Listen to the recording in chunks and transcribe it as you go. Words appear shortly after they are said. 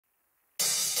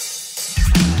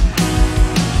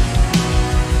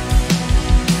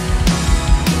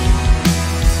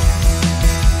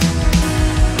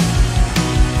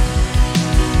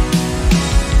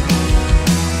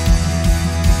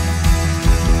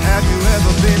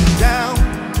ever been down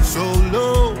so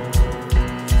low,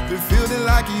 been feeling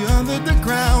like you're under the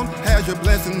ground? Has your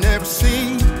blessing ever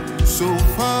seemed so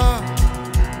far?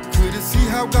 Couldn't see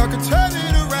how God could turn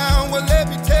it around. Well, let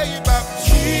me tell you about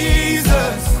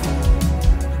Jesus.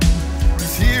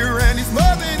 He's here and he's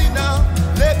more than enough.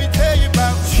 Let me tell you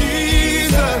about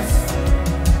Jesus.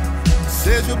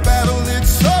 Says your battle,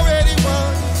 it's already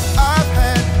won. I've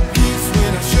had peace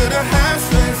when I should have had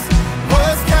stress.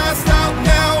 Was cast out,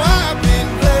 now I've been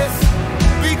blessed.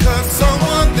 Because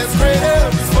someone that's greater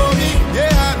is for me. Yeah,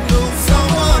 I know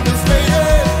someone that's greater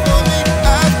for me.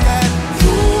 I've got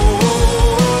joy.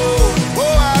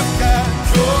 Oh, I've got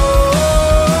joy.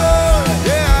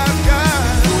 Yeah, I've got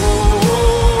joy.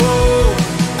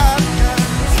 I've got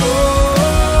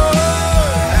joy.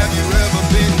 Have you ever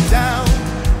been down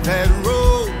that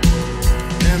road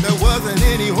and there wasn't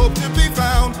any hope to be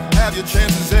found? Have your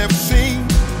chances ever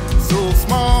seemed so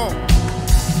small?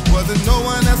 Wasn't no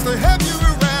one else to help you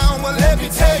around? Well, let me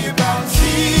tell you about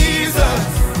Jesus.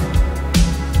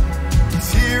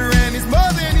 He's here and he's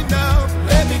more than enough.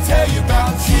 Let me tell you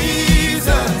about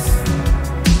Jesus.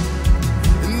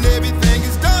 And everything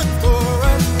is done for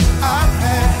us. I've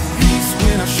had peace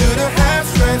when I should have had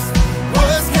stress.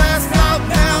 Was cast out,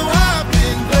 now I've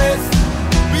been blessed.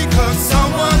 Because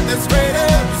someone that's greater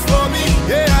is for me.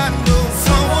 Yeah, I know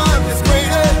someone that's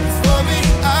greater is for me.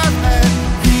 I've had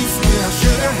peace when I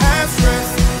should have had stress.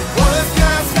 Was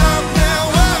cast out, now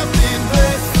I've been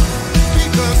blessed.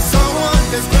 Because someone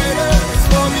that's greater is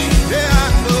for me. Yeah, I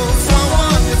know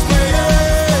someone that's greater.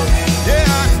 Yeah,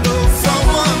 I know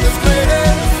someone that's greater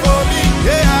is for me.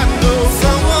 Yeah, I know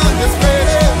someone that's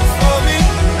greater is for me.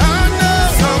 I know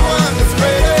someone that's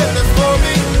greater that's for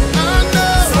me. I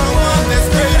know someone that's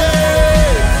greater.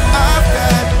 I've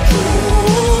got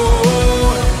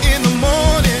joy in the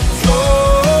morning,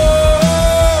 joy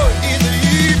in the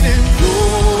evening,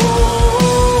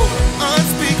 joy,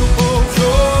 unspeakable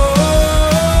joy.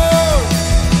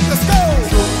 Let's go.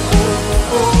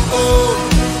 Oh, oh,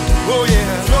 oh yeah.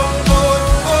 Oh, oh,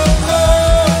 oh.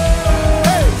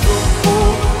 Hey. Oh,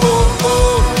 oh,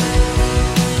 oh.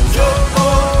 Oh,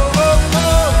 oh,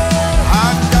 oh.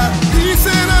 I've got peace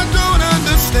and I don't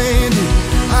understand it.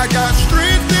 I got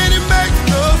strength and it makes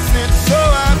no sense. So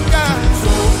I've got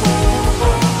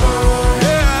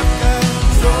yeah, I've got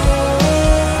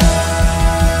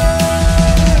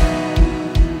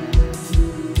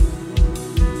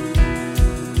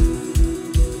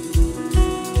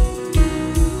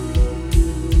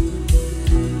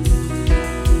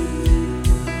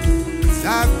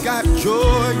I've got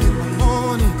joy in the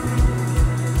morning,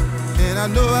 and I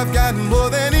know I've got more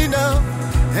than enough,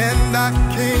 and I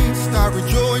can't stop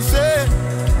rejoicing,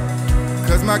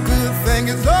 cause my good thing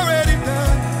is already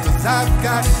done. Cause I've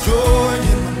got joy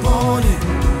in the morning,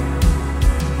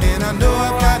 and I know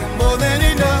I've got more than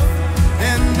enough,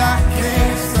 and I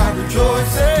can't stop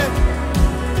rejoicing,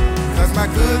 cause my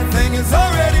good thing is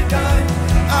already done.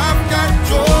 I've got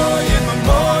joy in